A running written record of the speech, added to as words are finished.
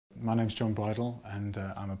My name's Jon Bridle and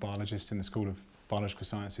I'm a biologist in the School of Biological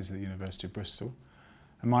Sciences at the University of Bristol.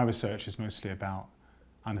 And my research is mostly about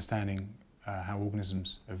understanding how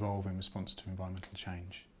organisms evolve in response to environmental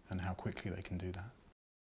change and how quickly they can do that.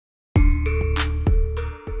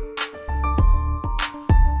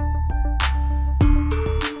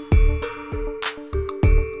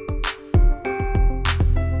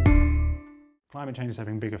 Climate change is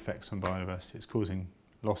having big effects on biodiversity. It's causing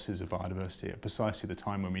losses of biodiversity at precisely the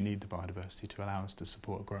time when we need the biodiversity to allow us to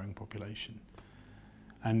support a growing population.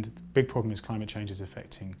 And the big problem is climate change is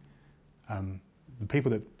affecting the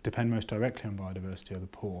people that depend most directly on biodiversity are the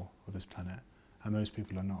poor of this planet, and those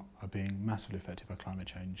people are being massively affected by climate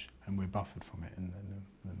change, and we're buffered from it in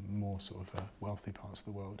the more sort of wealthy parts of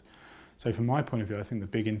the world. So from my point of view, I think the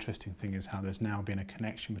big interesting thing is how there's now been a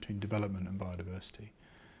connection between development and biodiversity.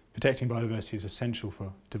 Protecting biodiversity is essential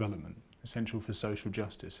for development, essential for social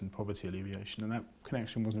justice and poverty alleviation, and that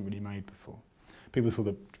connection wasn't really made before. People thought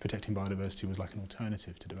that protecting biodiversity was like an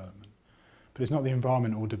alternative to development. But it's not the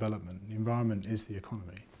environment or development. The environment is the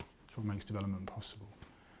economy. It's what makes development possible.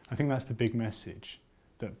 I think that's the big message,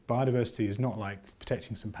 that biodiversity is not like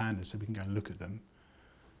protecting some pandas so we can go and look at them.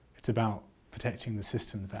 It's about protecting the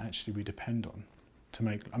systems that actually we depend on to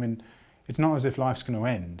make, I mean, it's not as if life's going to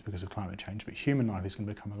end because of climate change, but human life is going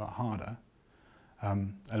to become a lot harder.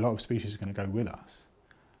 A lot of species are going to go with us.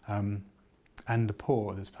 And the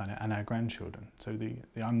poor of this planet and our grandchildren. So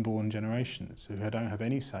the unborn generations who don't have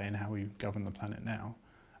any say in how we govern the planet now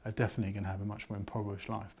are definitely going to have a much more impoverished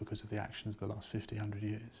life because of the actions of the last 50, 100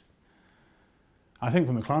 years. I think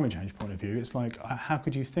from a climate change point of view, it's like, how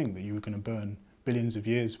could you think that you were going to burn billions of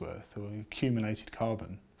years worth of accumulated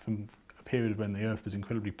carbon from a period when the Earth was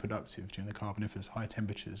incredibly productive during the Carboniferous, high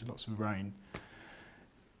temperatures, lots of rain?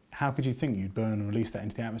 How could you think you'd burn and release that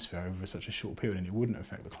into the atmosphere over such a short period and it wouldn't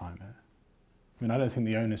affect the climate? I mean, I don't think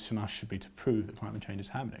the onus on us should be to prove that climate change is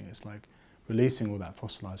happening. It's like releasing all that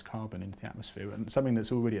fossilised carbon into the atmosphere, and something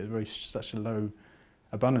that's already at such a low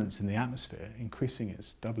abundance in the atmosphere, increasing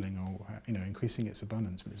its doubling or increasing its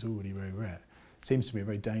abundance when it's already very rare, seems to be a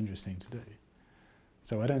very dangerous thing to do.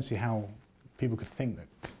 So I don't see how people could think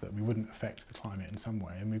that we wouldn't affect the climate in some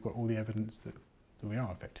way, and we've got all the evidence that we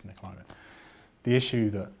are affecting the climate. The issue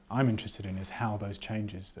that I'm interested in is how those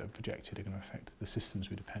changes that are projected are going to affect the systems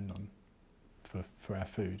we depend on for our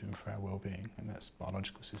food and for our well-being, and that's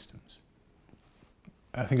biological systems.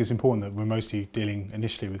 I think it's important that we're mostly dealing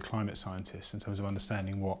initially with climate scientists in terms of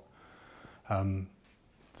understanding what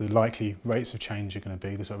the likely rates of change are going to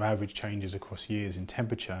be, the sort of average changes across years in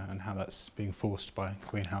temperature and how that's being forced by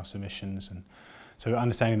greenhouse emissions. And so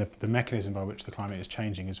understanding the mechanism by which the climate is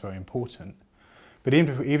changing is very important. But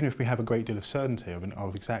even if we have a great deal of certainty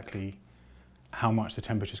of exactly how much the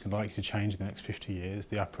temperature is likely to change in the next 50 years,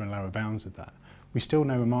 the upper and lower bounds of that, we still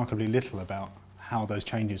know remarkably little about how those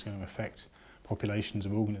changes are going to affect populations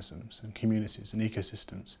of organisms and communities and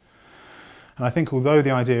ecosystems. And I think although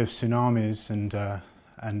the idea of tsunamis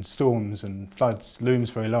and storms and floods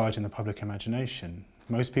looms very large in the public imagination,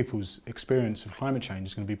 most people's experience of climate change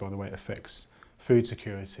is going to be by the way it affects food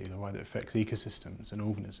security, the way that it affects ecosystems and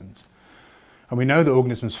organisms. And we know that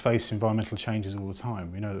organisms face environmental changes all the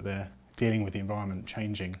time. We know that they're dealing with the environment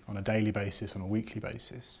changing on a daily basis, on a weekly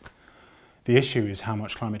basis. The issue is how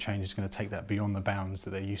much climate change is going to take that beyond the bounds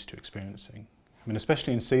that they're used to experiencing. I mean,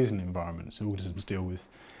 especially in seasonal environments, organisms deal with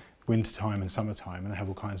wintertime and summertime, and they have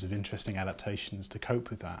all kinds of interesting adaptations to cope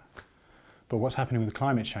with that. But what's happening with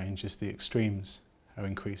climate change is the extremes are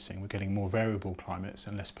increasing. We're getting more variable climates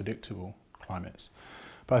and less predictable climates.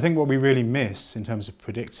 But I think what we really miss in terms of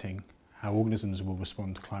predicting how organisms will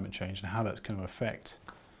respond to climate change and how that's going to affect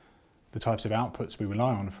the types of outputs we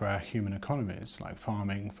rely on for our human economies, like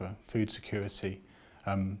farming, for food security,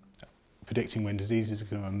 predicting when diseases are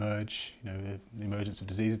going to emerge, the emergence of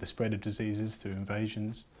diseases, the spread of diseases through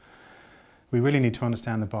invasions. We really need to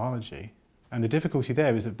understand the biology. And the difficulty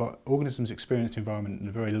there is that organisms experience the environment in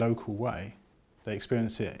a very local way. They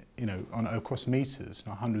experience it across meters,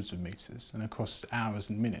 not hundreds of meters, and across hours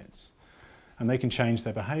and minutes. And they can change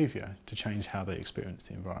their behaviour to change how they experience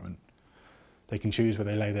the environment. They can choose where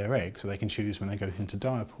they lay their eggs, or they can choose when they go into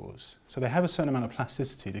diapause. So they have a certain amount of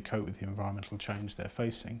plasticity to cope with the environmental change they're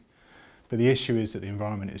facing. But the issue is that the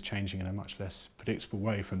environment is changing in a much less predictable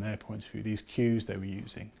way from their point of view. These cues they were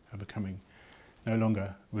using are becoming no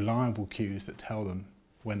longer reliable cues that tell them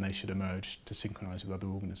when they should emerge to synchronise with other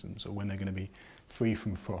organisms or when they're going to be free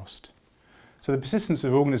from frost. So the persistence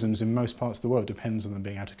of organisms in most parts of the world depends on them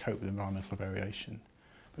being able to cope with environmental variation.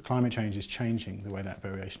 But climate change is changing the way that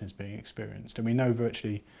variation is being experienced. And we know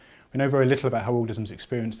very little about how organisms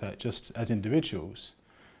experience that just as individuals.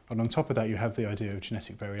 And on top of that, you have the idea of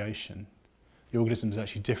genetic variation. The organisms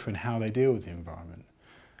actually differ in how they deal with the environment,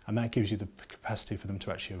 and that gives you the capacity for them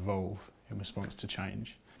to actually evolve in response to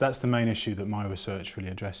change. That's the main issue that my research really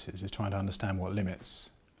addresses, is trying to understand what limits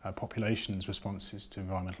populations' responses to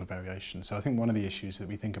environmental variation. So I think one of the issues that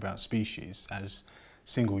we think about species as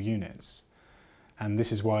single units, and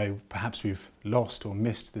this is why perhaps we've lost or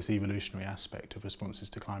missed this evolutionary aspect of responses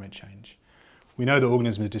to climate change. We know that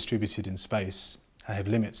organisms are distributed in space, have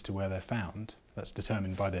limits to where they're found. That's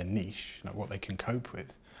determined by their niche, what they can cope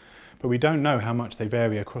with. But we don't know how much they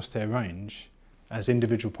vary across their range as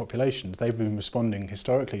individual populations. They've been responding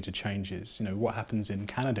historically to changes. What happens in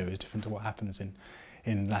Canada is different to what happens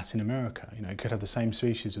in Latin America. You could have the same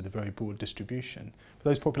species with a very broad distribution, but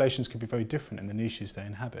those populations could be very different in the niches they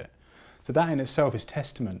inhabit. So that in itself is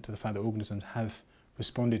testament to the fact that organisms have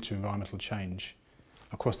responded to environmental change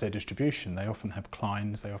across their distribution. They often have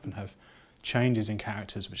declines, they often have changes in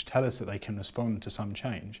characters which tell us that they can respond to some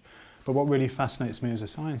change. But what really fascinates me as a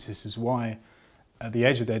scientist is why at the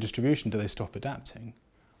edge of their distribution do they stop adapting?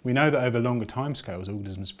 We know that over longer timescales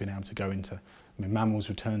organisms have been able to go into, mammals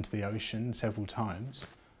returned to the ocean several times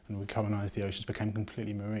and we colonised the oceans, became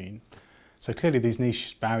completely marine. So clearly these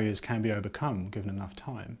niche barriers can be overcome given enough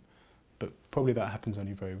time, but probably that happens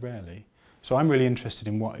only very rarely. So I'm really interested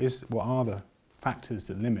in what are the factors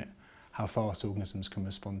that limit how fast organisms can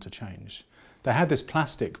respond to change. They have this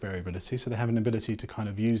plastic variability, so they have an ability to kind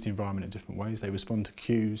of use the environment in different ways. They respond to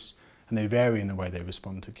cues and they vary in the way they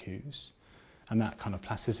respond to cues. And that kind of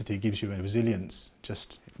plasticity gives you a resilience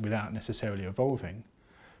just without necessarily evolving.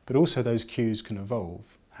 But also those cues can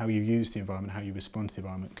evolve. How you use the environment, how you respond to the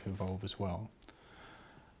environment can evolve as well.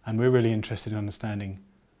 And we're really interested in understanding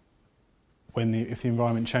if the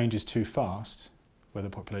environment changes too fast, whether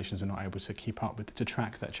populations are not able to keep up with, to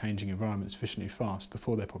track that changing environment sufficiently fast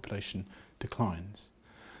before their population declines.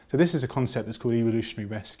 So this is a concept that's called evolutionary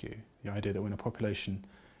rescue, the idea that when a population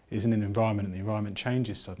is in an environment and the environment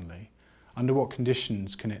changes suddenly, under what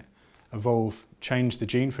conditions can it evolve, change the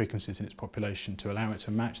gene frequencies in its population to allow it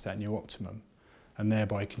to match that new optimum and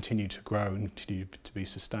thereby continue to grow and continue to be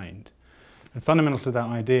sustained. And fundamental to that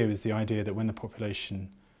idea is the idea that when the population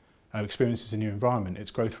experiences a new environment,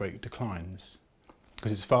 its growth rate declines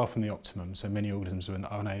because it's far from the optimum, so many organisms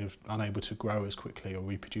are unable to grow as quickly or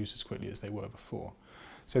reproduce as quickly as they were before.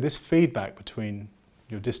 So this feedback between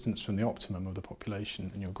your distance from the optimum of the population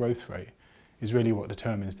and your growth rate is really what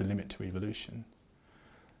determines the limit to evolution.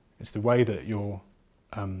 It's the way that your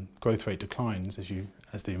growth rate declines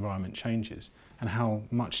as the environment changes and how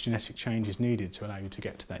much genetic change is needed to allow you to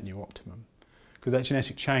get to that new optimum. Because that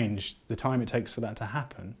genetic change, the time it takes for that to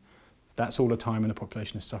happen, that's all the time when the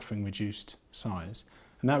population is suffering reduced size.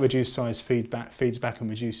 And that reduced size feeds back and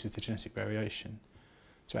reduces the genetic variation.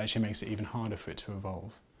 So it actually makes it even harder for it to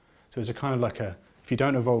evolve. So it's a kind of like if you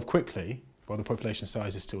don't evolve quickly, while the population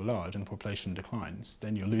size is still large and the population declines,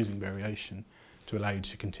 then you're losing variation to allow you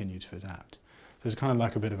to continue to adapt. So it's kind of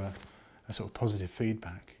like a bit of a sort of positive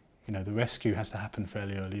feedback. The rescue has to happen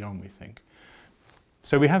fairly early on, we think.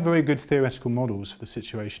 So we have very good theoretical models for the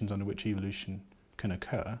situations under which evolution can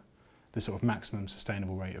occur, the sort of maximum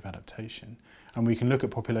sustainable rate of adaptation. And we can look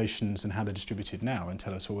at populations and how they're distributed now and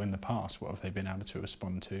tell us, well, in the past, what have they been able to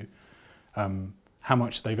respond to? How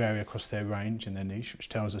much they vary across their range and their niche, which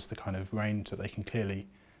tells us the kind of range that they can clearly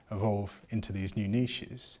evolve into these new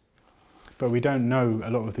niches. But we don't know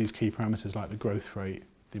a lot of these key parameters like the growth rate,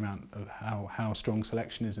 the amount of how strong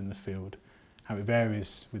selection is in the field, how it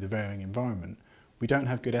varies with the varying environment. We don't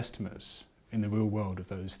have good estimates in the real world of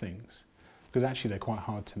those things, because actually they're quite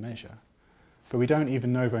hard to measure. But we don't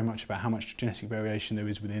even know very much about how much genetic variation there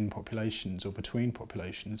is within populations or between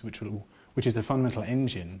populations, which is the fundamental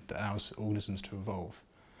engine that allows organisms to evolve.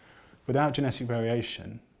 Without genetic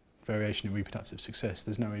variation in reproductive success,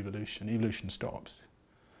 there's no evolution. Evolution stops.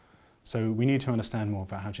 So we need to understand more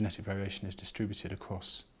about how genetic variation is distributed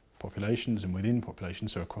across populations and within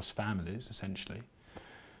populations, so across families, essentially.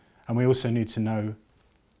 And we also need to know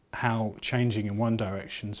how changing in one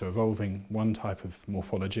direction, so evolving one type of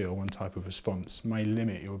morphology or one type of response, may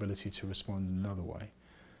limit your ability to respond in another way.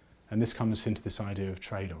 And this comes into this idea of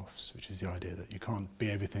trade-offs, which is the idea that you can't be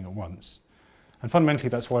everything at once. And fundamentally,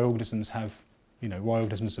 that's why organisms why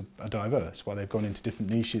organisms are diverse, why they've gone into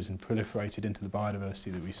different niches and proliferated into the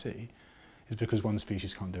biodiversity that we see, is because one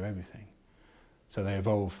species can't do everything. So they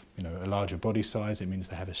evolve, a larger body size. It means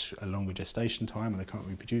they have a longer gestation time and they can't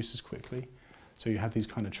reproduce as quickly. So you have these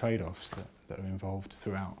kind of trade-offs that are involved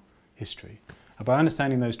throughout history. And by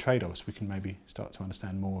understanding those trade-offs, we can maybe start to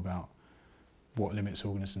understand more about what limits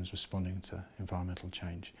organisms responding to environmental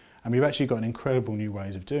change. And we've actually got incredible new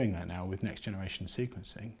ways of doing that now with next-generation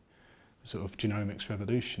sequencing. sort of genomics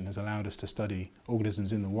revolution has allowed us to study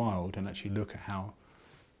organisms in the wild and actually look at how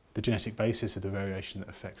the genetic basis of the variation that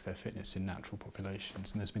affects their fitness in natural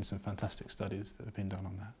populations. And there's been some fantastic studies that have been done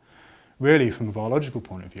on that. Really, from a biological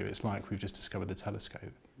point of view, it's like we've just discovered the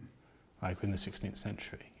telescope, like in the 16th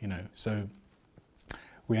century, you know. So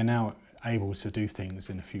we are now able to do things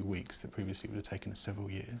in a few weeks that previously would have taken us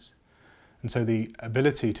several years. And so the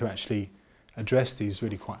ability to actually address these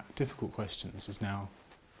really quite difficult questions is now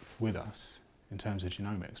with us in terms of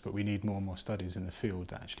genomics, but we need more and more studies in the field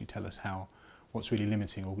that actually tell us what's really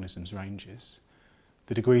limiting organisms' ranges.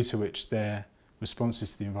 The degree to which their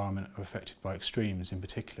responses to the environment are affected by extremes in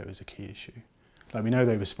particular is a key issue. Like, we know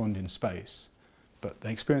they respond in space, but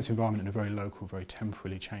they experience the environment in a very local, very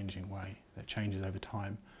temporally changing way that changes over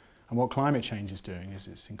time. And what climate change is doing is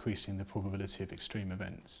it's increasing the probability of extreme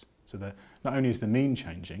events. So that not only is the mean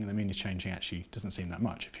changing, and the mean is changing actually doesn't seem that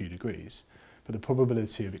much, a few degrees, but the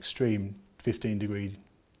probability of extreme 15-degree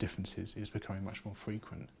differences is becoming much more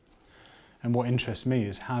frequent. And what interests me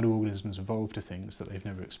is, how do organisms evolve to things that they've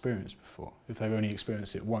never experienced before? If they've only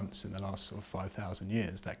experienced it once in the last sort of 5,000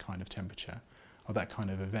 years, that kind of temperature or that kind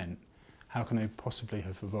of event, how can they possibly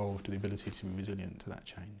have evolved the ability to be resilient to that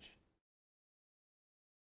change?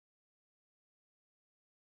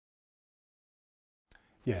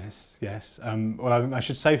 Yes, yes. Well, I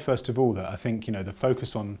should say first of all that I think, you know, the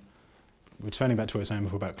focus on, returning back to what I was saying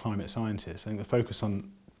before about climate scientists, I think the focus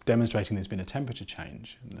on demonstrating there's been a temperature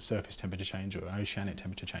change, and the surface temperature change or an oceanic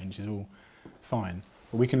temperature change is all fine.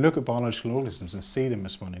 But we can look at biological organisms and see them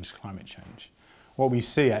responding to climate change. What we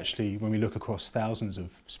see actually when we look across thousands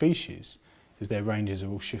of species is their ranges are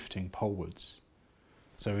all shifting polewards.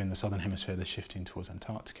 So in the southern hemisphere they're shifting towards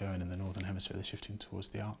Antarctica, and in the northern hemisphere they're shifting towards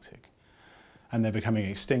the Arctic. And they're becoming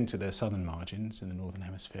extinct at their southern margins in the northern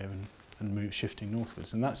hemisphere and shifting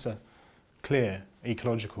northwards. And that's a clear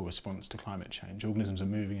ecological response to climate change. Organisms are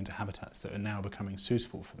moving into habitats that are now becoming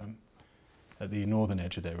suitable for them at the northern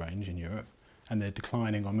edge of their range in Europe, and they're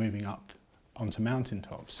declining or moving up onto mountain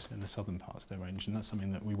tops in the southern parts of their range. And that's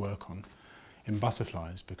something that we work on in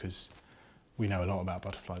butterflies, because we know a lot about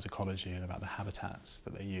butterflies' ecology and about the habitats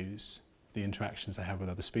that they use, the interactions they have with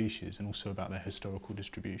other species, and also about their historical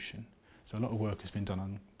distribution. So a lot of work has been done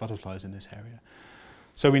on butterflies in this area.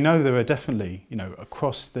 So we know there are definitely, you know,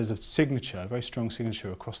 there's a signature, a very strong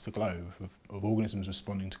signature across the globe of organisms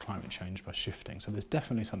responding to climate change by shifting. So there's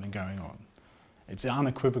definitely something going on. It's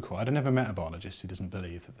unequivocal. I've never met a biologist who doesn't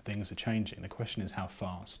believe that the things are changing. The question is how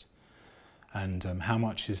fast, and how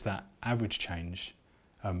much is that average change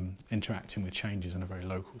interacting with changes on a very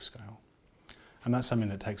local scale. And that's something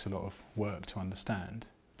that takes a lot of work to understand,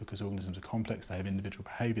 because organisms are complex, they have individual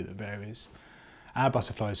behaviour that varies. Our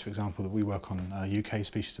butterflies, for example, that we work on, a UK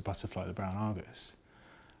species of butterfly, the brown argus,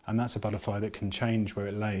 and that's a butterfly that can change where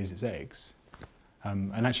it lays its eggs.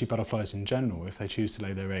 And actually butterflies in general, if they choose to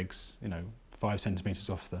lay their eggs, you know, 5 centimetres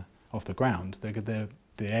off the ground, the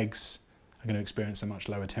eggs are going to experience a much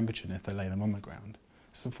lower temperature than if they lay them on the ground.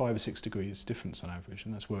 It's a 5 or 6 degrees difference on average,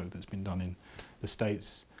 and that's work that's been done in the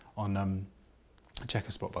States on a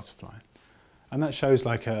checker spot butterfly. And that shows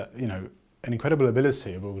like an incredible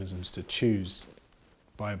ability of organisms to choose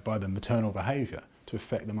by the maternal behaviour to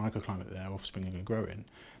affect the microclimate that their offspring are going to grow in.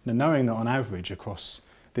 Now, knowing that on average across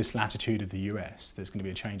this latitude of the US there's going to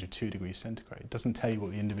be a change of 2 degrees centigrade doesn't tell you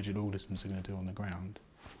what the individual organisms are going to do on the ground.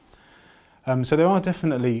 So there are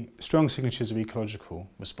definitely strong signatures of ecological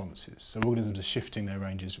responses. So organisms are shifting their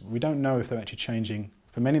ranges. We don't know if they're actually changing,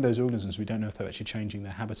 for many of those organisms we don't know if they're actually changing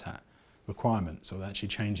their habitat requirements or they're actually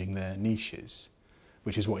changing their niches,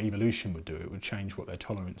 which is what evolution would do. It would change what their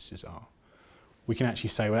tolerances are. We can actually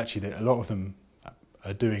say, well, actually, a lot of them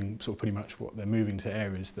are doing sort of pretty much what they're moving to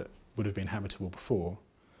areas that would have been habitable before.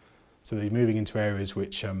 So they're moving into areas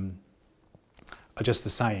which are just the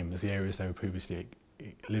same as the areas they were previously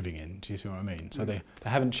living in. Do you see what I mean? So they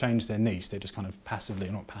haven't changed their niche. They're just kind of passively,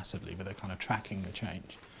 not passively, but they're kind of tracking the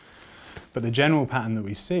change. But the general pattern that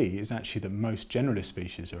we see is actually that most generalist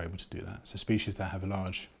species are able to do that. So species that have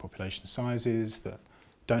large population sizes, that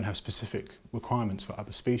don't have specific requirements for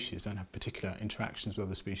other species, don't have particular interactions with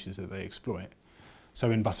other species that they exploit.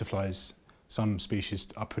 So in butterflies, some species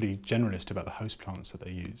are pretty generalist about the host plants that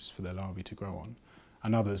they use for their larvae to grow on,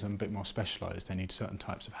 and others are a bit more specialised. They need certain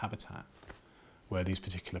types of habitat where these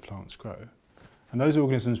particular plants grow. And those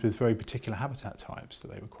organisms with very particular habitat types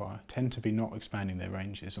that they require tend to be not expanding their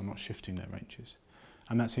ranges or not shifting their ranges.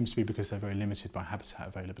 And that seems to be because they're very limited by habitat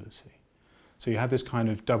availability. So you have this kind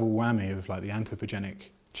of double whammy of like the anthropogenic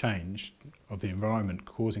change of the environment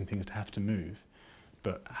causing things to have to move,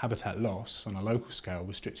 but habitat loss on a local scale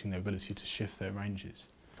restricting their ability to shift their ranges.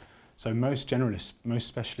 So most generalist, most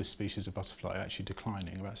specialist species of butterfly are actually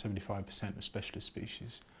declining. About 75% of specialist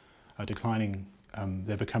species are declining.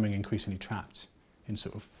 They're becoming increasingly trapped in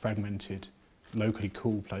sort of fragmented, locally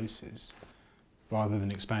cool places, rather than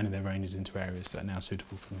expanding their ranges into areas that are now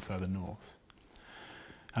suitable for them further north.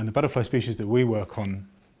 And the butterfly species that we work on,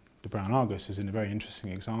 the brown argus, is a very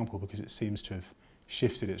interesting example because it seems to have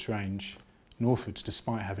shifted its range northwards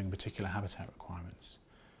despite having particular habitat requirements.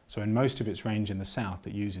 So in most of its range in the south,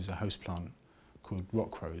 it uses a host plant called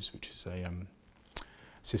rock rose, which is a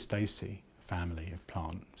Cistaceae family of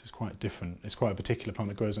plant. So it's quite different. It's quite a particular plant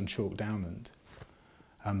that grows on chalk downland.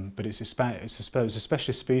 But it's a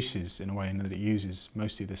specialist species in a way in that it uses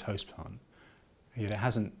mostly this host plant. Yet it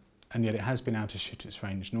has been able to shift its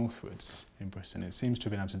range northwards in Britain. It seems to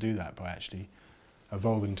have been able to do that by actually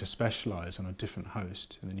evolving to specialise on a different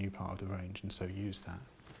host in the new part of the range, and so use that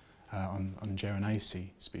on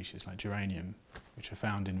Geranaceae species like geranium, which are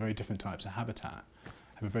found in very different types of habitat,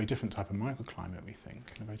 have a very different type of microclimate, we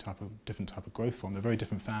think, and a very different type of growth form. They're a very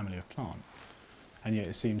different family of plant, and yet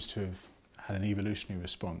it seems to have had an evolutionary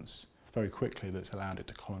response very quickly that's allowed it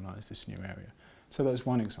to colonise this new area. So that's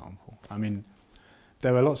one example. I mean,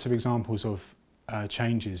 there are lots of examples of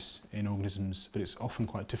changes in organisms, but it's often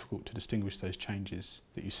quite difficult to distinguish those changes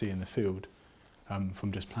that you see in the field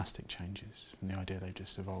from just plastic changes, from the idea they've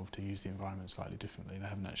just evolved to use the environment slightly differently. They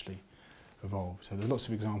haven't actually evolved. So there's lots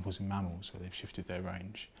of examples in mammals where they've shifted their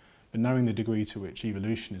range. But knowing the degree to which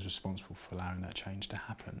evolution is responsible for allowing that change to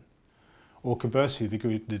happen, or conversely, the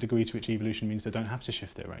degree to which evolution means they don't have to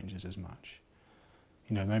shift their ranges as much.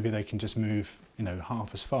 You know, maybe they can just move, you know,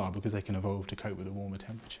 half as far because they can evolve to cope with a warmer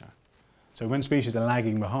temperature. So when species are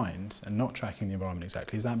lagging behind and not tracking the environment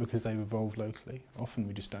exactly, is that because they've evolved locally? Often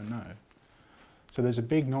we just don't know. So there's a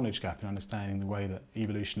big knowledge gap in understanding the way that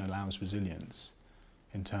evolution allows resilience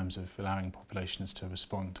in terms of allowing populations to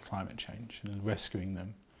respond to climate change and rescuing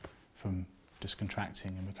them from just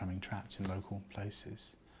contracting and becoming trapped in local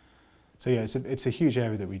places. So yeah, it's a huge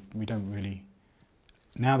area that we don't really,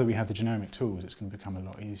 now that we have the genomic tools, it's going to become a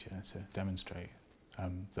lot easier to demonstrate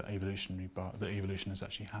that evolution has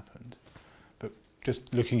actually happened. But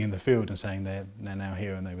just looking in the field and saying they're now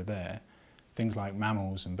here and they were there, things like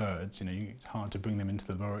mammals and birds, you know, it's hard to bring them into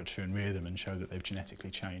the laboratory and rear them and show that they've genetically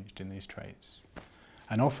changed in these traits.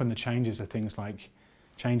 And often the changes are things like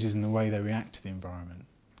changes in the way they react to the environment.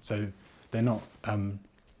 So they're not,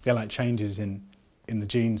 they're like changes in the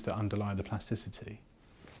genes that underlie the plasticity,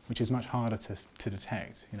 which is much harder to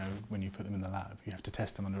detect, you know, when you put them in the lab. You have to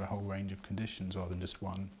test them under a whole range of conditions rather than just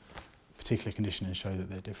one particular condition and show that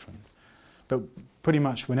they're different. But pretty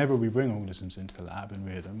much whenever we bring organisms into the lab and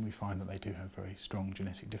rear them, we find that they do have very strong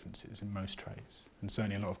genetic differences in most traits, and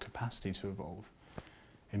certainly a lot of capacity to evolve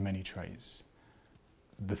in many traits.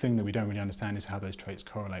 The thing that we don't really understand is how those traits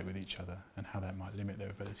correlate with each other and how that might limit their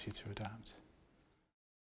ability to adapt.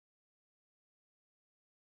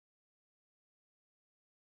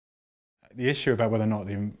 The issue about whether or not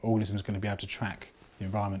the organism is going to be able to track the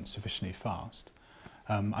environment sufficiently fast,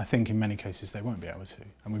 I think in many cases they won't be able to.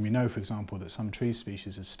 And when we know, for example, that some tree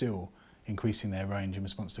species are still increasing their range in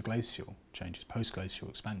response to glacial changes, post-glacial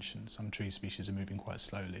expansion. Some tree species are moving quite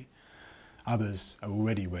slowly. Others are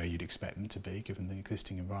already where you'd expect them to be, given the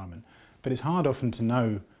existing environment. But it's hard often to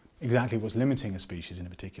know exactly what's limiting a species in a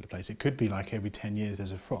particular place. It could be like every 10 years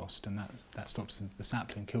there's a frost and that stops the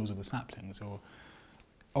sapling, kills all the saplings, or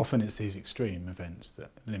often it's these extreme events that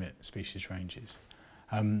limit species ranges.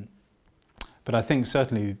 But I think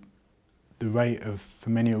certainly for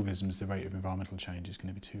many organisms, the rate of environmental change is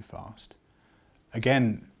going to be too fast.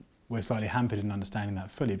 Again, we're slightly hampered in understanding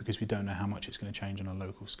that fully because we don't know how much it's going to change on a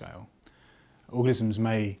local scale. Organisms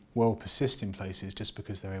may well persist in places just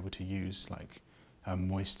because they're able to use like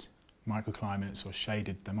moist microclimates or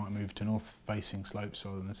shaded. They might move to north-facing slopes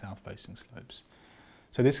rather than the south-facing slopes.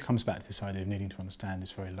 So this comes back to this idea of needing to understand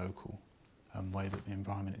this very local way that the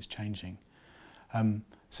environment is changing.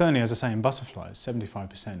 Certainly, as I say, in butterflies,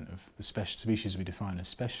 75% of the species we define as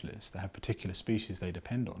specialists, they have particular species they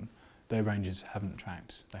depend on, their ranges haven't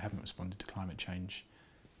tracked, they haven't responded to climate change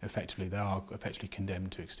effectively. They are effectively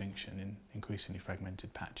condemned to extinction in increasingly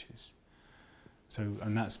fragmented patches. So,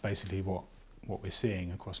 and that's basically what we're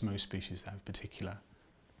seeing across most species that have particular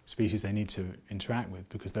species they need to interact with,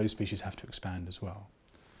 because those species have to expand as well.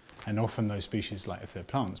 And often those species, like if they're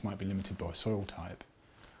plants, might be limited by soil type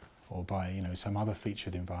or by, you know, some other feature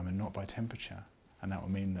of the environment, not by temperature. And that will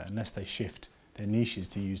mean that unless they shift their niches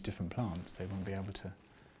to use different plants, they won't be able to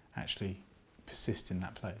actually persist in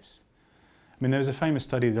that place. I mean, there was a famous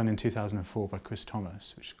study done in 2004 by Chris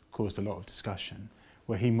Thomas, which caused a lot of discussion,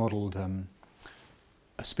 where he modelled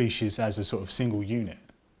a species as a sort of single unit.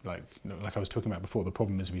 like I was talking about before, the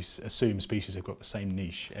problem is we assume species have got the same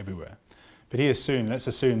niche everywhere. But let's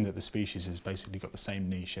assume that the species has basically got the same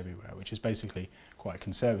niche everywhere, which is basically quite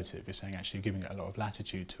conservative. You're saying actually you're giving it a lot of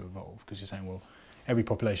latitude to evolve, because you're saying, well, every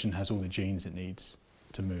population has all the genes it needs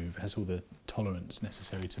to move, has all the tolerance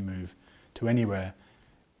necessary to move to anywhere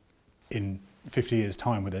in 50 years'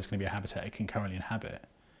 time where there's going to be a habitat it can currently inhabit.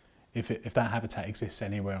 If that habitat exists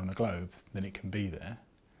anywhere on the globe, then it can be there.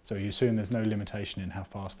 So you assume there's no limitation in how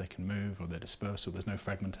fast they can move or their dispersal, there's no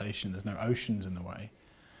fragmentation, there's no oceans in the way.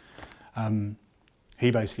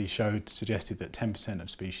 He basically suggested that 10% of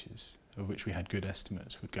species, of which we had good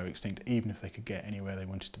estimates, would go extinct even if they could get anywhere they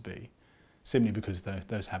wanted to be, simply because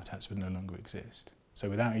those habitats would no longer exist. So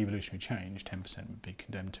without evolutionary change, 10% would be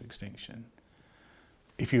condemned to extinction.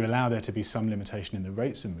 If you allow there to be some limitation in the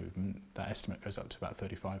rates of movement, that estimate goes up to about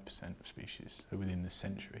 35% of species within this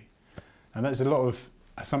century. And there's a lot of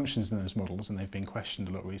assumptions in those models, and they've been questioned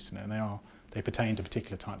a lot recently, and they pertain to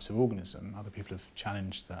particular types of organism. Other people have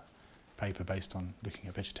challenged that paper based on looking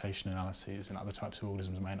at vegetation analyses, and other types of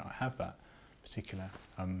organisms may not have that particular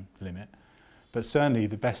limit. But certainly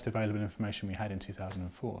the best available information we had in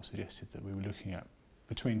 2004 suggested that we were looking at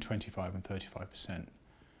between 25 and 35%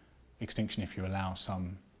 extinction if you allow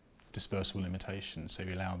some dispersal limitations. So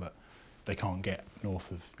you allow that they can't get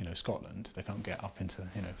north of Scotland, they can't get up into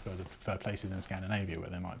further places in Scandinavia where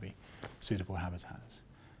there might be suitable habitats.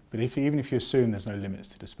 But even if you assume there's no limits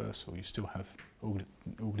to dispersal, you still have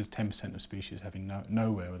 10% of species having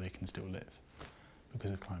nowhere where they can still live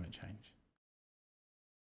because of climate change.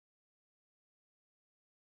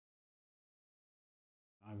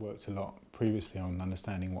 I worked a lot previously on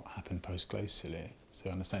understanding what happened post-glacially, so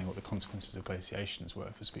understanding what the consequences of glaciations were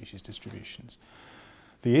for species distributions.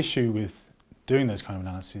 The issue with doing those kind of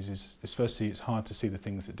analyses is firstly it's hard to see the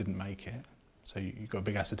things that didn't make it. So you've got a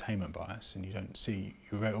big ascertainment bias, and you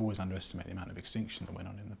always underestimate the amount of extinction that went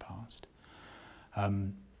on in the past.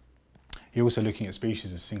 You're also looking at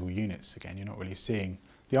species as single units again. You're not really seeing.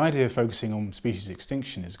 The idea of focusing on species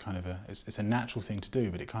extinction is kind of it's a natural thing to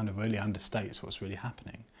do, but it kind of really understates what's really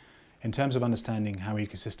happening. In terms of understanding how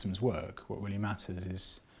ecosystems work, what really matters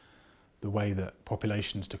is the way that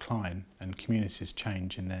populations decline and communities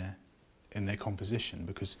change in their composition,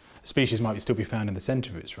 because a species might still be found in the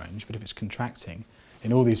centre of its range, but if it's contracting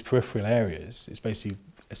in all these peripheral areas, it's basically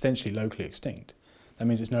essentially locally extinct. That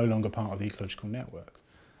means it's no longer part of the ecological network.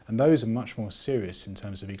 And those are much more serious in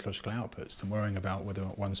terms of ecological outputs than worrying about whether or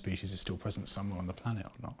not one species is still present somewhere on the planet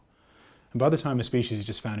or not. And by the time a species is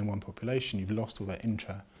just found in one population, you've lost all that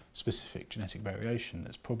intra-specific genetic variation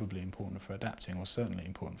that's probably important for adapting, or certainly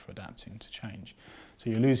important for adapting to change. So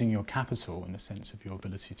you're losing your capital in the sense of your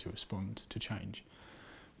ability to respond to change.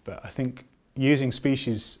 But I think using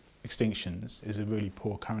species extinctions is a really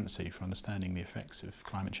poor currency for understanding the effects of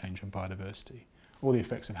climate change on biodiversity, or the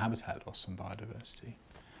effects of habitat loss on biodiversity.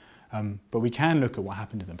 But we can look at what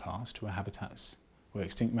happened in the past, where mass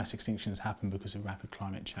extinctions happen because of rapid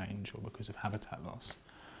climate change or because of habitat loss.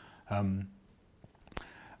 And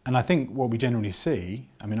I think what we generally see,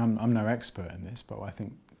 I mean, I'm no expert in this, but what I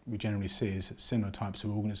think we generally see is that similar types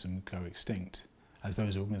of organisms go extinct as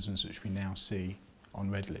those organisms which we now see on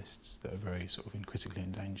red lists that are very sort of critically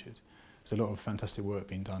endangered. There's a lot of fantastic work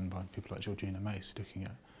being done by people like Georgina Mace looking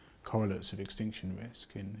at correlates of extinction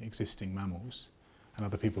risk in existing mammals, and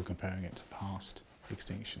other people comparing it to past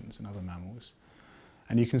extinctions in other mammals.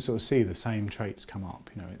 And you can sort of see the same traits come up.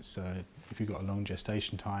 It's if you've got a long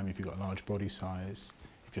gestation time, if you've got a large body size,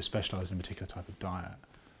 if you're specialised in a particular type of diet,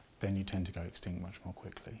 then you tend to go extinct much more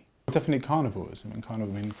quickly. Definitely carnivores.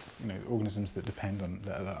 Organisms that depend on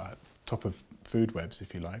that are top of food webs,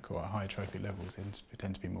 if you like, or at high trophic levels, they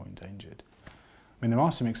tend to be more endangered. I mean, there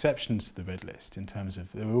are some exceptions to the red list in terms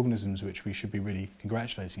of there are organisms which we should be really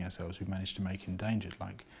congratulating ourselves we've managed to make endangered,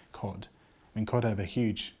 like cod. I mean, cod have a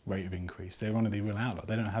huge rate of increase. They're one of the real outliers.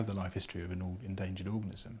 They don't have the life history of an endangered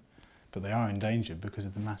organism, but they are endangered because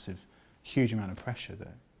of the massive, huge amount of pressure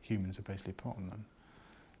that humans have basically put on them.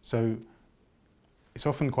 So it's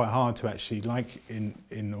often quite hard to actually, like in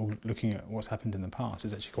looking at what's happened in the past,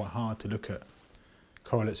 it's actually quite hard to look at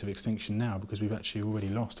correlates of extinction now because we've actually already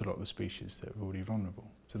lost a lot of the species that are already vulnerable.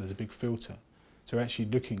 So there's a big filter. So we're actually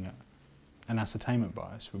looking at an ascertainment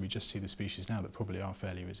bias where we just see the species now that probably are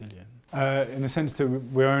fairly resilient. In the sense that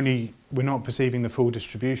we're not perceiving the full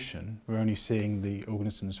distribution, we're only seeing the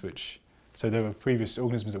organisms which, so there were previous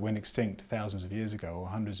organisms that went extinct thousands of years ago or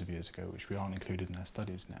hundreds of years ago which we aren't included in our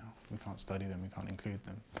studies now. We can't study them, we can't include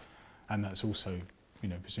them. And that's also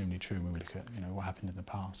presumably true when we look at what happened in the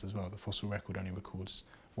past as well. The fossil record only records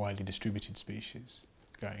widely distributed species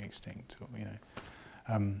going extinct.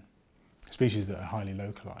 species that are highly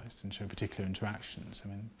localised and show particular interactions, I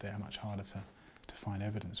mean, they are much harder to find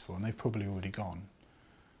evidence for, and they've probably already gone.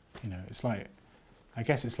 You know, it's like, I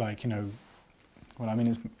guess it's like, you know, well, I mean,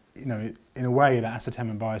 it's, you know, in a way that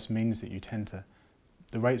ascertainment bias means that you tend to,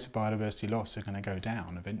 the rates of biodiversity loss are going to go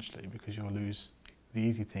down eventually because you'll lose the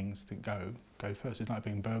easy things that go first. It's like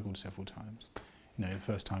being burgled several times. You know, the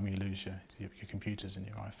first time you lose your computers and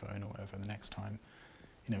your iPhone or whatever, the next time,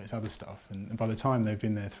 you know, it's other stuff. And by the time they've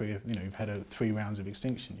been there you've had 3 rounds of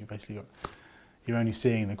extinction, you've basically got, you're only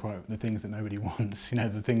seeing the things that nobody wants, you know,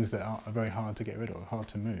 the things that are very hard to get rid of, hard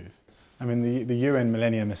to move. I mean, the UN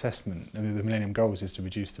Millennium Assessment, and the Millennium Goals is to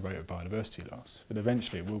reduce the rate of biodiversity loss, but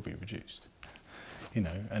eventually it will be reduced. You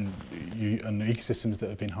know, and ecosystems that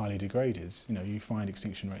have been highly degraded, you know, you find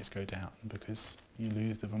extinction rates go down because you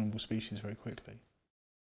lose the vulnerable species very quickly.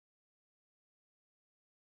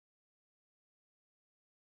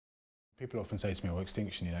 People often say to me, well,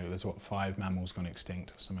 extinction, you know, there's what, 5 mammals gone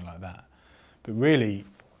extinct or something like that. But really,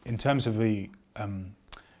 in terms of the,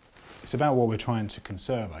 it's about what we're trying to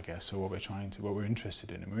conserve, I guess, or what we're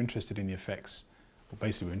interested in. And we're interested in the effects, well,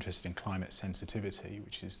 basically we're interested in climate sensitivity,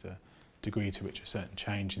 which is the degree to which a certain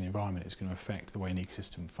change in the environment is going to affect the way an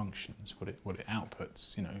ecosystem functions, what it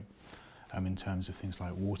outputs, you know, in terms of things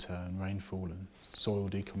like water and rainfall and soil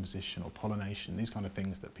decomposition or pollination, these kind of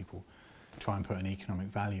things that people try and put an economic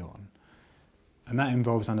value on. And that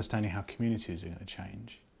involves understanding how communities are going to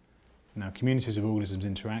change. Now, communities of organisms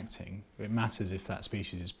interacting, it matters if that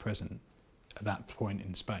species is present at that point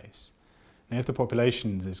in space. Now, if the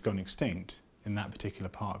population has gone extinct in that particular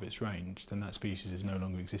part of its range, then that species is no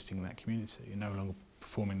longer existing in that community and no longer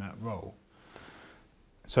performing that role.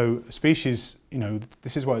 So species, you know,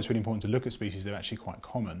 this is why it's really important to look at species that are actually quite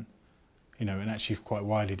common, you know, and actually quite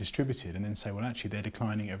widely distributed, and then say, well, actually they're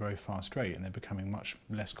declining at a very fast rate and they're becoming much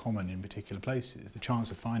less common in particular places. The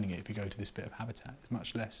chance of finding it if you go to this bit of habitat is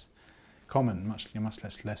much less common, you're much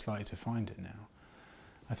less likely to find it now.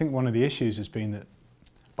 I think one of the issues has been that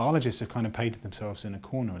biologists have kind of painted themselves in a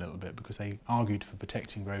corner a little bit because they argued for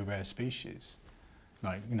protecting very rare species.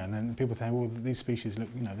 Like, you know, and then people say, well, these species look,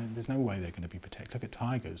 you know, there's no way they're going to be protected. Look at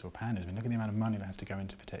tigers or pandas. I mean, look at the amount of money that has to go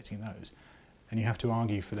into protecting those. And you have to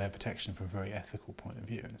argue for their protection from a very ethical point of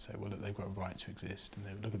view and say, well, look, they've got a right to exist, and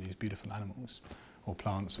they look at these beautiful animals or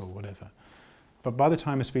plants or whatever. But by the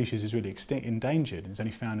time a species is really endangered and is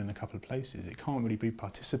only found in a couple of places, it can't really be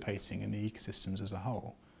participating in the ecosystems as a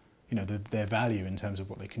whole. You know, their value in terms of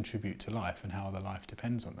what they contribute to life and how other life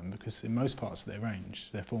depends on them, because in most parts of their range,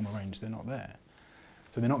 their former range, they're not there.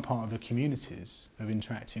 So they're not part of the communities of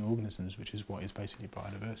interacting organisms, which is what is basically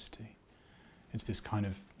biodiversity. It's this kind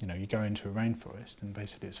of, you know, you go into a rainforest and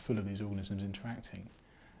basically it's full of these organisms interacting,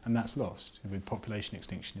 and that's lost. With population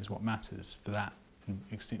extinction is what matters for that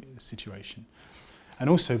situation. And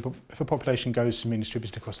also, if a population goes from being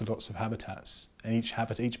distributed across lots of habitats, and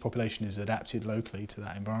each population is adapted locally to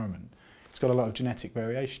that environment, it's got a lot of genetic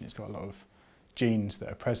variation. It's got a lot of genes that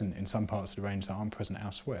are present in some parts of the range that aren't present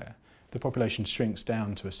elsewhere. If the population shrinks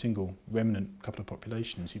down to a single remnant couple of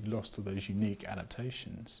populations, you've lost all those unique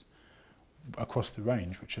adaptations across the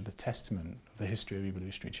range, which are the testament of the history of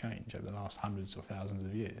evolutionary change over the last hundreds or thousands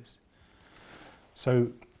of years. So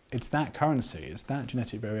it's that currency, it's that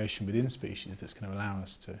genetic variation within species that's going to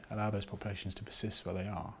allow those populations to persist where they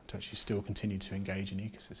are, to actually still continue to engage in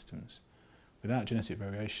ecosystems. Without genetic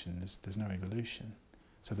variation, there's no evolution.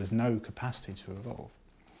 So there's no capacity to evolve.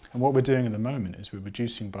 And what we're doing at the moment is we're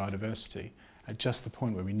reducing biodiversity at just the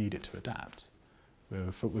point where we need it to adapt.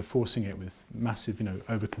 We're forcing it with massive, you know,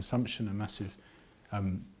 overconsumption and massive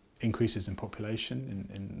increases in population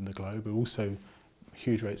in the globe, but also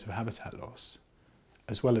huge rates of habitat loss,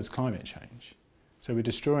 as well as climate change. So we're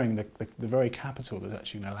destroying the very capital that's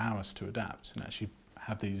actually going to allow us to adapt and actually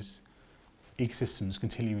have these ecosystems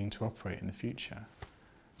continuing to operate in the future.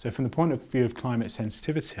 So from the point of view of climate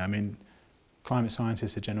sensitivity, I mean, climate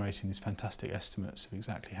scientists are generating these fantastic estimates of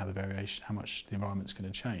exactly how how much the environment's going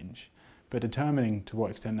to change. But determining to what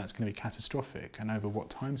extent that's going to be catastrophic and over what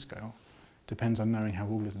timescale depends on knowing how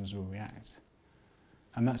organisms will react.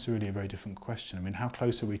 And that's really a very different question. I mean, how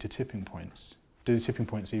close are we to tipping points? Do the tipping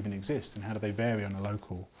points even exist, and how do they vary on a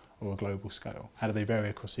local or a global scale? How do they vary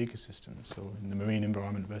across ecosystems or in the marine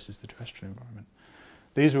environment versus the terrestrial environment?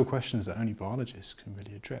 These are all questions that only biologists can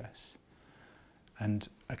really address. And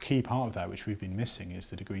a key part of that, which we've been missing, is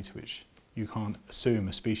the degree to which you can't assume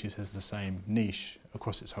a species has the same niche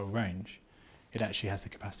across its whole range. It actually has the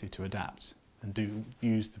capacity to adapt and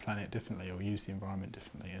use the planet differently or use the environment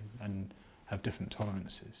differently and have different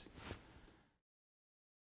tolerances.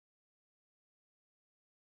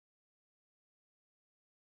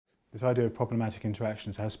 this idea of problematic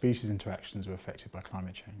interactions, how species interactions are affected by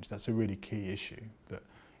climate change, that's a really key issue that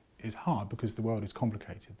is hard because the world is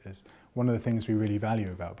complicated. There's one of the things we really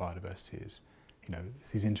value about biodiversity is, it's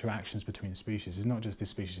these interactions between species. It's not just this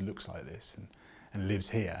species looks like this and lives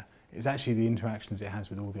here. It's actually the interactions it has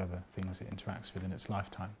with all the other things it interacts with in its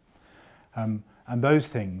lifetime. And those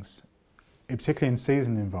things, particularly in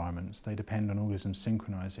seasonal environments, they depend on organisms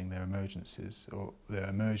synchronizing their emergences or their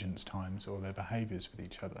emergence times or their behaviours with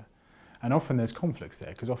each other. And often there's conflicts there,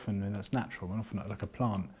 because often that's natural, and often like a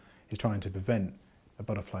plant is trying to prevent a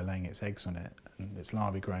butterfly laying its eggs on it and its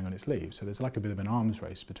larvae growing on its leaves. So there's like a bit of an arms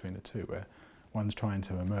race between the two, where one's trying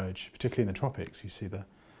to emerge, particularly in the tropics. You see the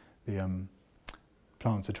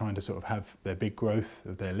plants are trying to sort of have their big growth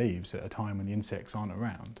of their leaves at a time when the insects aren't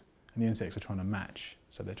around. And the insects are trying to match,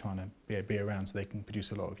 so they're trying to be around so they can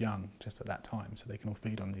produce a lot of young just at that time, so they can all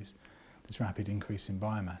feed on this rapid increase in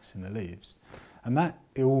biomass in the leaves. And that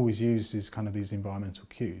it always uses kind of these environmental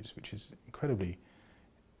cues, which is incredibly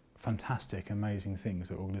fantastic, amazing things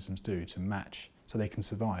that organisms do to match, so they can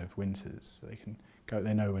survive winters. So they can go,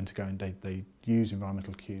 they know when to go, and they use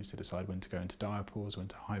environmental cues to decide when to go into diapause, when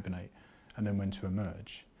to hibernate, and then when to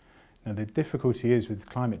emerge. Now the difficulty is with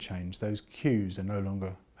climate change, those cues are no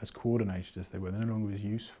longer as coordinated as they were, they're no longer as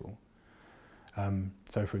useful.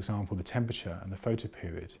 So for example, the temperature and the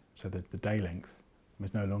photoperiod, so that the day length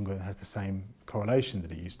no longer has the same correlation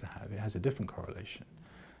that it used to have. It has a different correlation.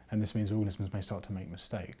 And this means organisms may start to make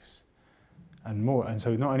mistakes. And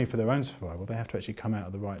so not only for their own survival, they have to actually come out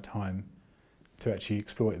at the right time to actually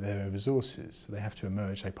exploit their resources. So they have to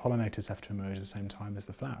emerge, pollinators have to emerge at the same time as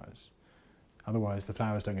the flowers. Otherwise the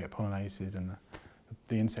flowers don't get pollinated and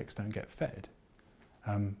the insects don't get fed.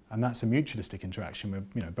 And that's a mutualistic interaction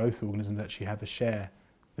where both organisms actually have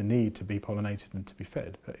the need to be pollinated and to be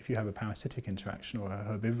fed. But if you have a parasitic interaction or a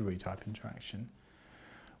herbivory type interaction,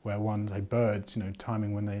 where birds,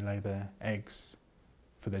 timing when they lay their eggs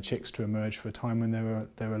for their chicks to emerge for a time when there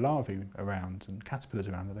are larvae around and caterpillars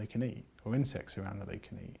around that they can eat, or insects around that they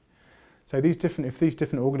can eat. So if these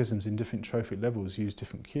different organisms in different trophic levels use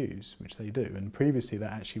different cues, which they do, and previously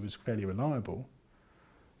that actually was fairly reliable,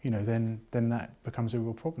 then that becomes a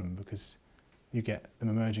real problem, because you get them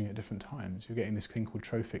emerging at different times. You're getting this thing called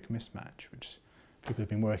trophic mismatch, which people have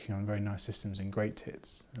been working on very nice systems in great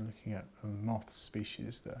tits and looking at moth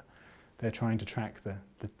species that they're trying to track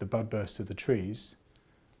the bud burst of the trees,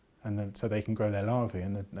 and so they can grow their larvae,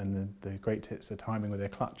 and the great tits are timing with their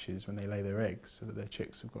clutches when they lay their eggs so that their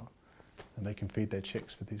chicks have got, and they can feed their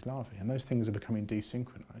chicks with these larvae. And those things are becoming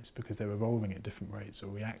desynchronized because they're evolving at different rates or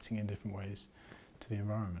reacting in different ways to the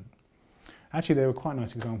environment. Actually, there were quite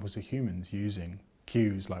nice examples of humans using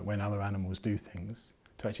cues like when other animals do things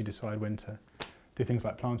to actually decide when to do things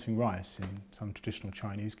like planting rice. In some traditional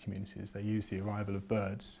Chinese communities, they use the arrival of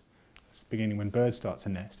birds. It's beginning when birds start to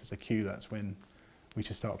nest as a cue. That's when we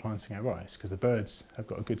should start planting our rice, because the birds have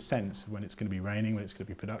got a good sense of when it's going to be raining, when it's going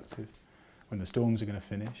to be productive, when the storms are going to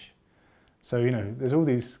finish. So, there's all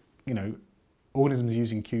these, organisms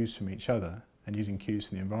using cues from each other and using cues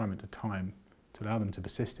from the environment to time to allow them to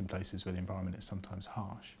persist in places where the environment is sometimes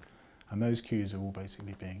harsh. And those cues are all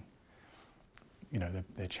basically being,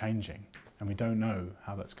 they're changing. And we don't know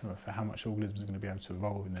how that's going to affect, how much organisms are going to be able to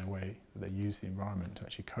evolve in their way that they use the environment to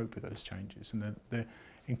actually cope with those changes. And the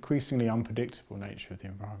increasingly unpredictable nature of the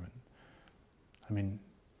environment. I mean,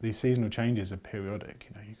 these seasonal changes are periodic.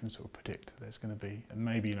 You can sort of predict that there's going to be, and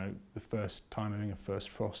maybe the first timing of first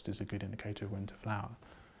frost is a good indicator of when to flower.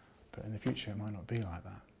 But in the future, it might not be like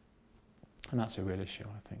that. And that's a real issue,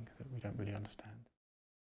 I think, that we don't really understand.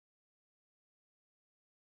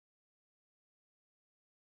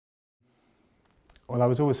 Well, I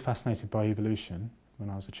was always fascinated by evolution when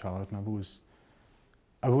I was a child, and I've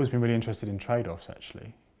always been really interested in trade-offs,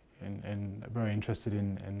 actually, and very interested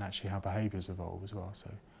in actually how behaviours evolve as well. So,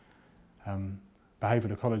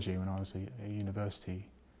 behavioural ecology, when I was at university,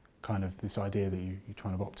 kind of this idea that you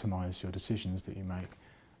try to optimise your decisions that you make.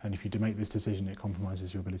 And if you do make this decision, it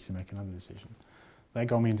compromises your ability to make another decision. That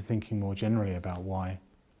got me into thinking more generally about why,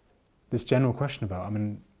 this general question about,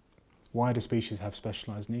 why do species have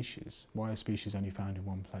specialised niches? Why are species only found in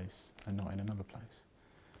one place and not in another place?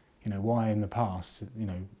 Why in the past,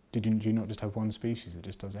 do you not just have one species that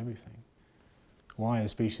just does everything? Why as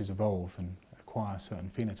species evolve and acquire certain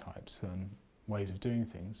phenotypes, certain ways of doing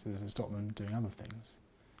things, does it stop them doing other things?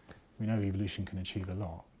 We know evolution can achieve a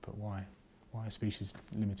lot, but why are species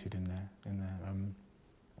limited in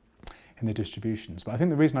their distributions? But I think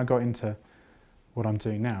the reason I got into what I'm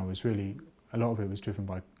doing now is really, a lot of it was driven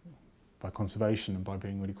by conservation and by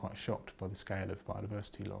being really quite shocked by the scale of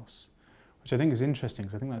biodiversity loss, which I think is interesting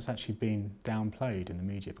because I think that's actually been downplayed in the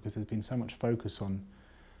media because there's been so much focus on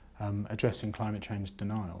addressing climate change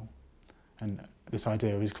denial and this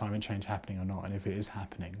idea of is climate change happening or not, and if it is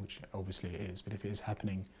happening, which obviously it is, but if it is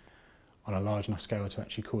happening on a large enough scale to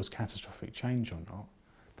actually cause catastrophic change or not,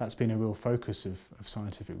 that's been a real focus of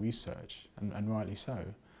scientific research, and rightly so.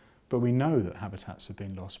 But we know that habitats have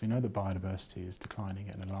been lost, we know that biodiversity is declining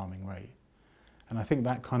at an alarming rate. And I think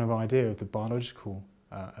that kind of idea of the biological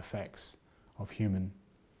effects of human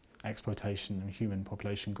exploitation and human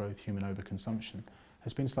population growth, human overconsumption,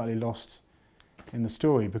 has been slightly lost in the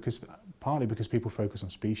story, partly because people focus on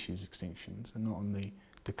species extinctions and not on the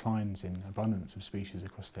declines in abundance of species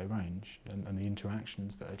across their range and the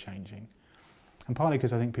interactions that are changing. And partly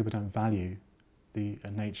because I think people don't value the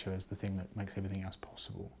nature as the thing that makes everything else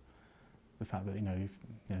possible. The fact that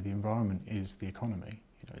the environment is the economy.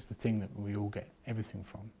 It's the thing that we all get everything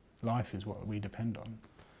from. Life is what we depend on,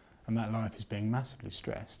 and that life is being massively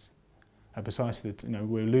stressed. Precisely,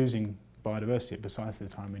 we're losing biodiversity at precisely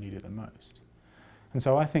the time we need it the most. And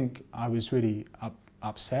so I think I was really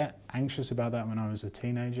upset, anxious about that when I was a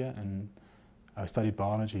teenager, and I studied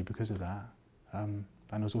biology because of that. And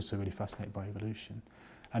I was also really fascinated by evolution.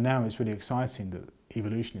 And now it's really exciting that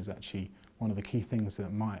evolution is actually one of the key things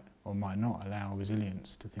that might or might not allow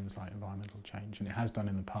resilience to things like environmental change, and it has done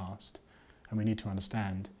in the past. And we need to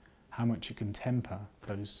understand how much it can temper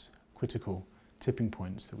those critical tipping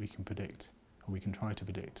points that we can predict, or we can try to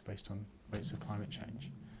predict based on rates of climate change.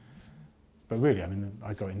 But really,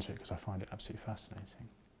 I got into it because I find it absolutely fascinating.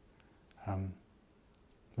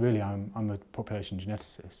 Really, I'm a population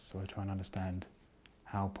geneticist, so I try and understand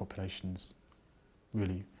how populations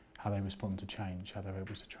really, how they respond to change, how they're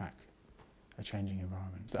able to track a changing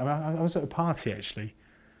environment. I was at a party actually,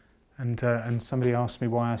 and somebody asked me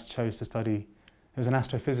why I chose to study. It was an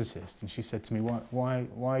astrophysicist, and she said to me, why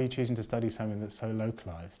are you choosing to study something that's so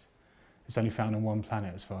localised? It's only found on one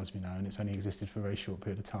planet as far as we know, and it's only existed for a very short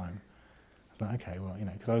period of time. I was like, okay, well,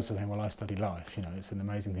 because I was saying, well, I study life, it's an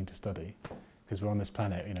amazing thing to study, because we're on this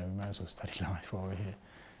planet, we might as well study life while we're here.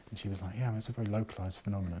 And she was like, yeah, it's a very localised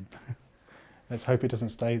phenomenon. Let's hope it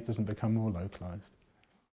doesn't become more localised.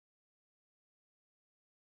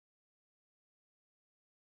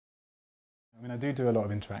 I do a lot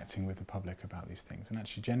of interacting with the public about these things, and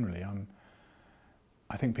actually generally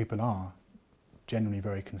I think people are generally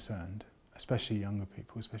very concerned, especially younger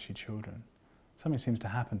people, especially children. Something seems to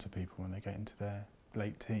happen to people when they get into their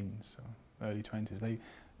late teens or early 20s.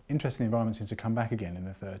 Interest in the environment seems to come back again in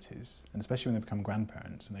their 30s, and especially when they become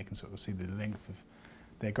grandparents and they can sort of see the length of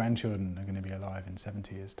their grandchildren are going to be alive in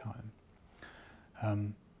 70 years' time.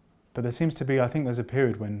 But there seems to be, I think there's a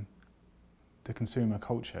period when the consumer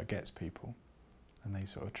culture gets people, and they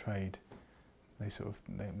sort of trade,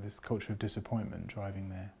 this culture of disappointment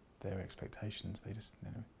driving their expectations. They just,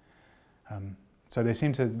 so they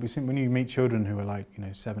seem to, when you meet children who are like,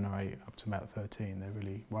 7 or 8 up to about 13, they're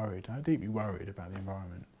really worried, deeply worried about the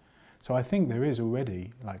environment. So I think there is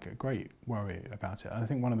already like a great worry about it. I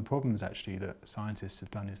think one of the problems actually that scientists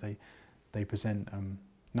have done is they present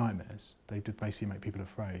nightmares. They basically make people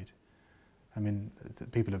afraid.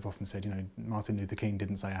 People have often said, Martin Luther King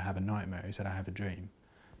didn't say I have a nightmare, he said I have a dream.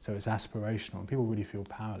 So it's aspirational, and people really feel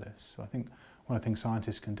powerless. So I think one of the things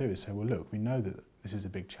scientists can do is say, well look, we know that this is a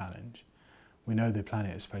big challenge. We know the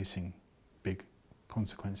planet is facing big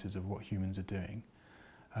consequences of what humans are doing.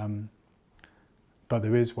 But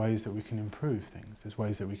there is ways that we can improve things. There's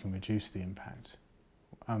ways that we can reduce the impact.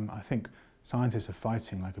 I think scientists are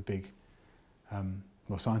fighting like a big,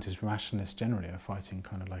 scientists, rationalists generally are fighting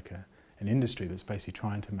kind of like an industry that's basically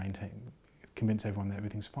trying to convince everyone that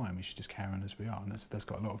everything's fine, we should just carry on as we are, and that's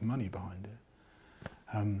got a lot of money behind it.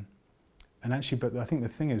 And actually, but I think the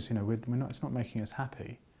thing is, it's not making us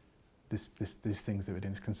happy, these things that we're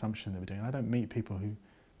doing, this consumption that we're doing. I don't meet people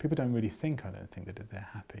don't really think, I don't think that they're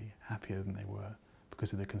happier than they were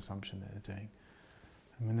because of the consumption that they're doing.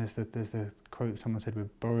 There's the quote someone said, we're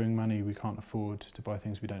borrowing money we can't afford to buy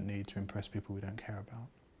things we don't need to impress people we don't care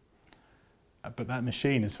about. But that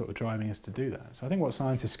machine is sort of driving us to do that. So I think what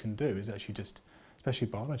scientists can do is actually just, especially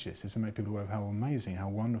biologists, is to make people aware of how amazing, how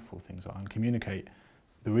wonderful things are, and communicate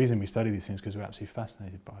the reason we study these things because we're absolutely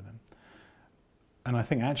fascinated by them. And I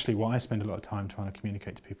think actually what I spend a lot of time trying to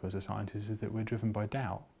communicate to people as a scientist is that we're driven by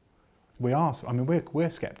doubt. We are,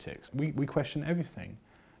 we're skeptics. We question everything.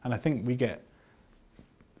 And I think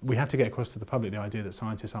we have to get across to the public the idea that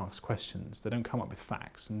scientists ask questions. They don't come up with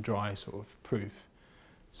facts and dry sort of proof.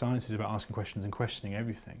 Science is about asking questions and questioning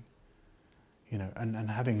everything, and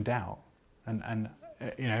having doubt. And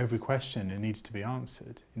every question, it needs to be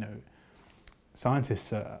answered.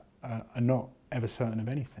 Scientists are not ever certain of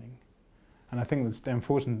anything. And I think that's the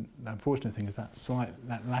unfortunate thing is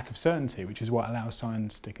that lack of certainty, which is what allows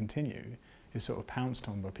science to continue, is sort of pounced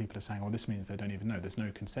on by people who are saying, "Oh, this means they don't even know. There's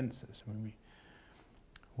no consensus." I mean,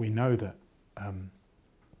 we know that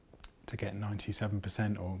to get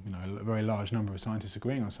 97% or a very large number of scientists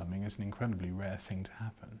agreeing on something is an incredibly rare thing to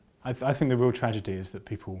happen. I think the real tragedy is that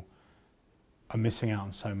people are missing out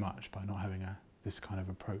on so much by not having this kind of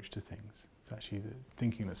approach to things. It's actually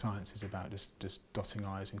thinking that science is about just dotting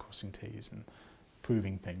I's and crossing T's and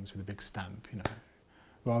proving things with a big stamp,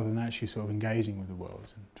 rather than actually sort of engaging with the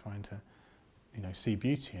world and trying to, see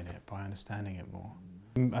beauty in it by understanding it more.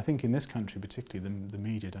 I think in this country particularly, the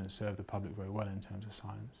media don't serve the public very well in terms of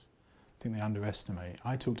science. I think they underestimate.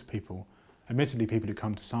 I talk to people, admittedly people who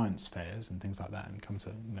come to science fairs and things like that and come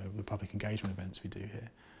to the public engagement events we do here.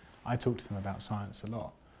 I talk to them about science a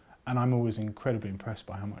lot, and I'm always incredibly impressed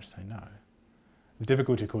by how much they know. The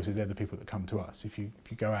difficulty, of course, is they're the people that come to us. If you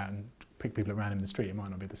go out and pick people around in the street, it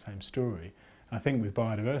might not be the same story. And I think with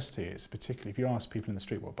biodiversity, it's particularly, if you ask people in the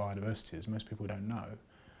street what biodiversity is, most people don't know.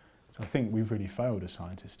 So I think we've really failed as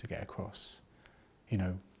scientists to get across,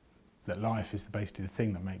 that life is basically the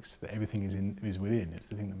thing that makes, that everything is within, it's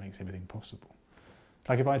the thing that makes everything possible.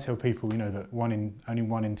 Like if I tell people, that only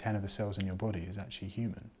 1 in 10 of the cells in your body is actually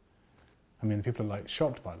human, I mean, people are like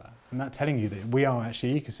shocked by that. And that's telling you that we are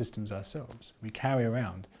actually ecosystems ourselves. We carry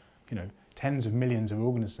around, tens of millions of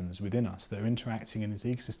organisms within us that are interacting in this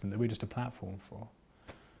ecosystem that we're just a platform for.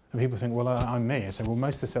 And people think, well, I'm me. I say, well,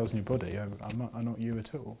 most of the cells in your body are not you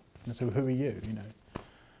at all. And so who are you,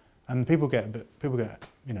 And people get,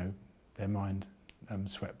 their mind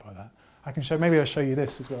swept by that. Maybe I'll show you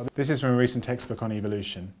this as well. This is from a recent textbook on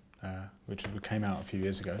evolution, which came out a few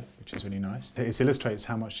years ago, which is really nice. It illustrates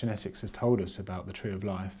how much genetics has told us about the tree of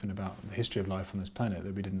life and about the history of life on this planet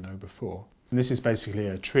that we didn't know before. And this is basically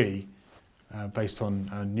a tree based on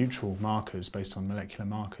neutral markers, based on molecular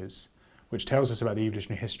markers, which tells us about the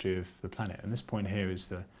evolutionary history of the planet. And this point here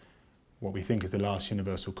is what we think is the last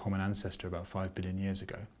universal common ancestor about 5 billion years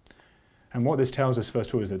ago. And what this tells us,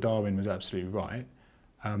 first of all, is that Darwin was absolutely right.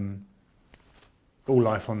 All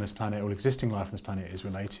life on this planet, all existing life on this planet is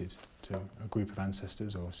related to a group of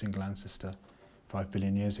ancestors or a single ancestor 5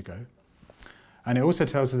 billion years ago. And it also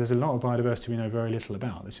tells us there's a lot of biodiversity we know very little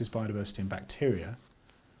about. This is biodiversity in bacteria,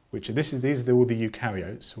 these are all the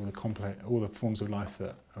eukaryotes, all the forms of life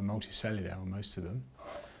that are multicellular, or most of them.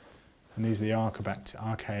 And these are the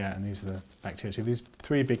archaea, and these are the bacteria. So we have these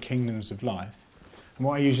 3 big kingdoms of life. And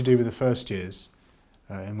what I usually do with the first years,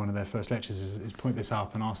 in one of their first lectures, is point this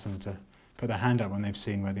up and ask them to put their hand up when they've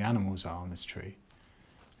seen where the animals are on this tree.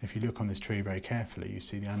 If you look on this tree very carefully, you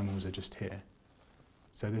see the animals are just here.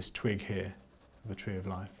 So this twig here, of the tree of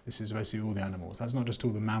life, this is basically all the animals. That's not just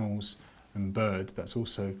all the mammals and birds, that's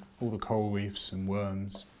also all the coral reefs and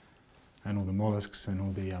worms and all the mollusks and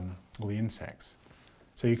all the insects.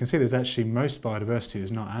 So you can see there's actually most biodiversity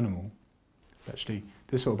is not animal. It's actually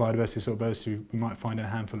this sort of biodiversity we might find in a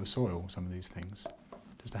handful of soil, some of these things.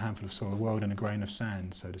 Just a handful of soil, a world in a grain of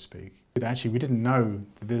sand, so to speak. Actually, we didn't know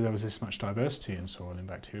that there was this much diversity in soil in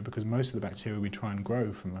bacteria because most of the bacteria we try and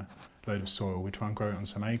grow from a load of soil, we try and grow it on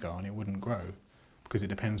some agar and it wouldn't grow because it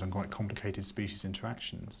depends on quite complicated species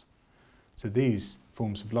interactions. So these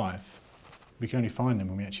forms of life, we can only find them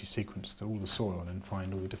when we actually sequence all the soil and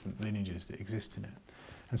find all the different lineages that exist in it.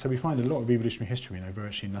 And so we find a lot of evolutionary history we know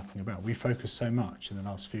virtually nothing about. We focus so much in the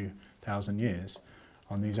last few thousand years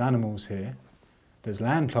on these animals here. There's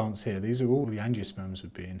land plants here. These are all the angiosperms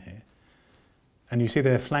would be in here. And you see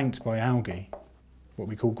they're flanked by algae, what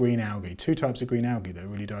we call green algae. 2 types of green algae that are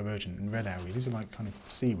really divergent, and red algae. These are like kind of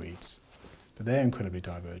seaweeds, but they're incredibly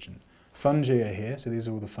divergent. Fungi are here, so these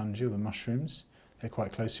are all the fungi, all the mushrooms. They're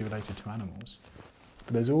quite closely related to animals.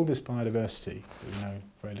 But there's all this biodiversity that we know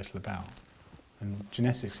very little about. And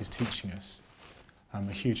genetics is teaching us a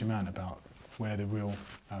huge amount about where the real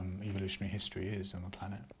evolutionary history is on the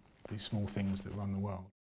planet. These small things that run the world.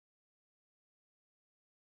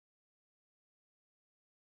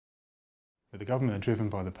 But the government are driven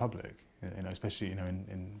by the public, especially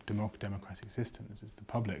in democratic systems. It's the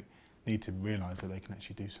public need to realise that they can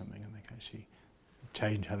actually do something and they can actually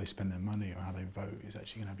change how they spend their money or how they vote is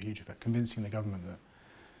actually going to have a huge effect. Convincing the government that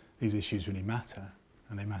these issues really matter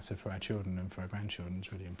and they matter for our children and for our grandchildren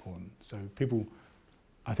is really important. So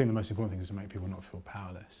I think the most important thing is to make people not feel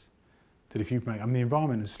powerless. That if you the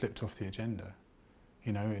environment has slipped off the agenda,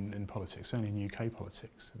 in politics, certainly in UK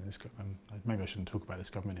politics. Maybe I shouldn't talk about this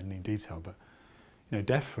government in any detail, but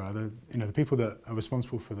DEFRA, the people that are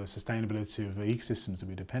responsible for the sustainability of the ecosystems that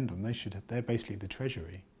we depend on, they're basically the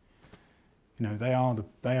treasury. They are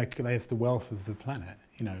the wealth of the planet.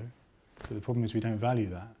 But the problem is we don't value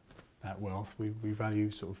that. that wealth. We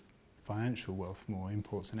value sort of financial wealth more,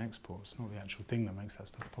 imports and exports, not the actual thing that makes that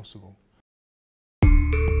stuff possible.